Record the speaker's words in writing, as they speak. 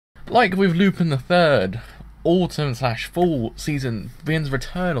like with Lupin the Third, autumn/fall season begins the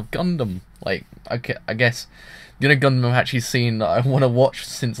return of Gundam. Like, I guess the only Gundam I've actually seen that I want to watch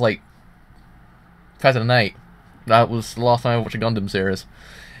since like 2008. That was the last time I watched a Gundam series.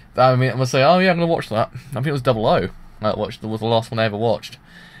 I mean, I'm gonna say, oh yeah, I'm gonna watch that. I think it was Double O. I watched. It was the last one I ever watched.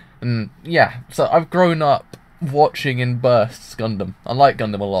 And yeah, so I've grown up watching in bursts Gundam. I like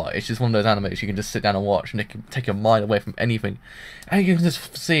Gundam a lot. It's just one of those animes you can just sit down and watch, and it can take your mind away from anything. And you can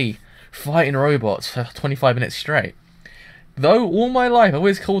just see fighting robots for 25 minutes straight. Though all my life I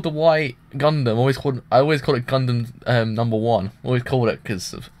always called the white Gundam. I always called it Gundam number 1. Always called it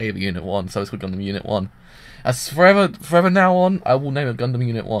because of A Unit 1. So it's called Gundam Unit 1. As forever now on, I will name it Gundam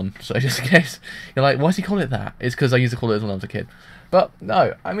Unit 1. So just in case you're like, why does he call it that? It's because I used to call it when I was a kid. But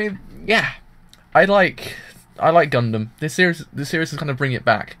no, I mean, yeah, I like Gundam. This series is kind of bringing it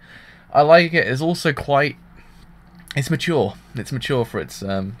back. I like it. It's also quite, it's mature. It's mature for its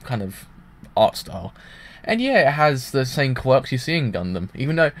kind of art style, and yeah, it has the same quirks you see in Gundam.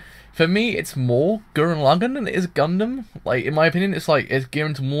 Even though, for me, it's more Gurren Lagann than it is Gundam. Like, in my opinion, it's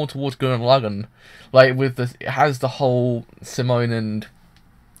geared more towards Gurren Lagann. Like, it has the whole Simone and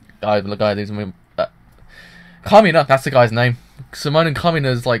the guy who's Kamina. That's the guy's name. Simone and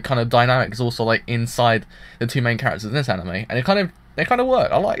Kamina's like kind of dynamic is also like inside the two main characters in this anime, and they kind of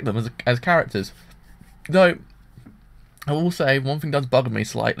work. I like them as characters. Though I will say one thing does bug me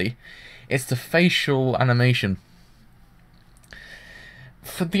slightly. It's the facial animation.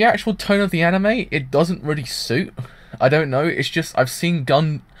 For the actual tone of the anime, it doesn't really suit. I don't know. It's just I've seen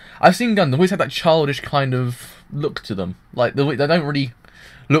Gundam always had that childish kind of look to them. Like they don't really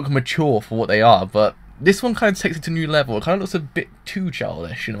look mature for what they are, but this one kind of takes it to a new level. It kind of looks a bit too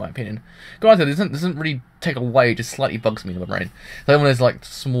childish, in my opinion. Granted, it doesn't really take away, it just slightly bugs me in my brain. So when there's like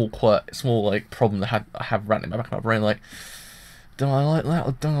small like problem that I have ranting in my back of my brain, like, do I like that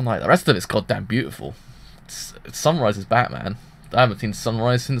or don't I like that? The rest of it's goddamn beautiful. Sunrise is Batman. I haven't seen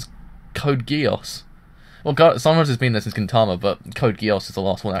Sunrise since Code Geass. Well, Sunrise has been there since Gintama, but Code Geass is the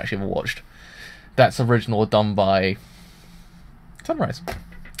last one I actually ever watched. That's original, done by Sunrise.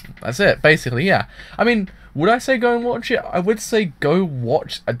 That's it, basically, yeah. I mean, would I say go and watch it? I would say go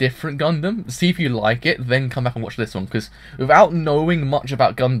watch a different Gundam, see if you like it, then come back and watch this one, because without knowing much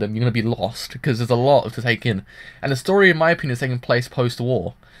about Gundam, you're going to be lost, because there's a lot to take in. And the story, in my opinion, is taking place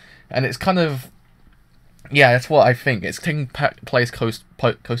post-war. And it's kind of, yeah, that's what I think. It's taking place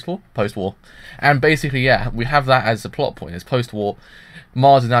post-war. And basically, yeah, we have that as the plot point. It's post-war.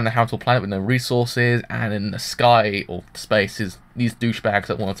 Mars is now an habitable planet with no resources, and in the sky or space is these douchebags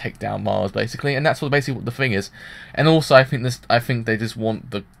that want to take down Mars, basically, and that's basically what the thing is. And also, I think they just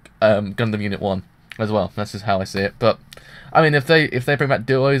want the Gundam Unit 1 as well. That's just how I see it. But I mean, if they bring back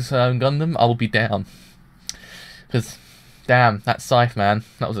Duo's Gundam, I will be down. Because damn, that Scythe, man,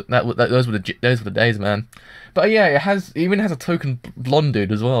 those were the days, man. But yeah, it even has a token blonde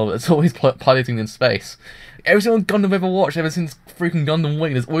dude as well. It's always piloting in space. Every single Gundam I've ever watched, ever since freaking Gundam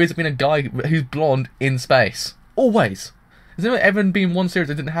Wing, there's always been a guy who's blonde in space. Always. There's never ever been one series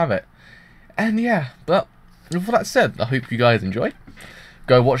that didn't have it. And yeah, but with that said, I hope you guys enjoy.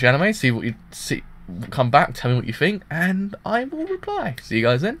 Go watch the anime, see what you see. Come back, tell me what you think, and I will reply. See you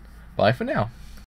guys then. Bye for now.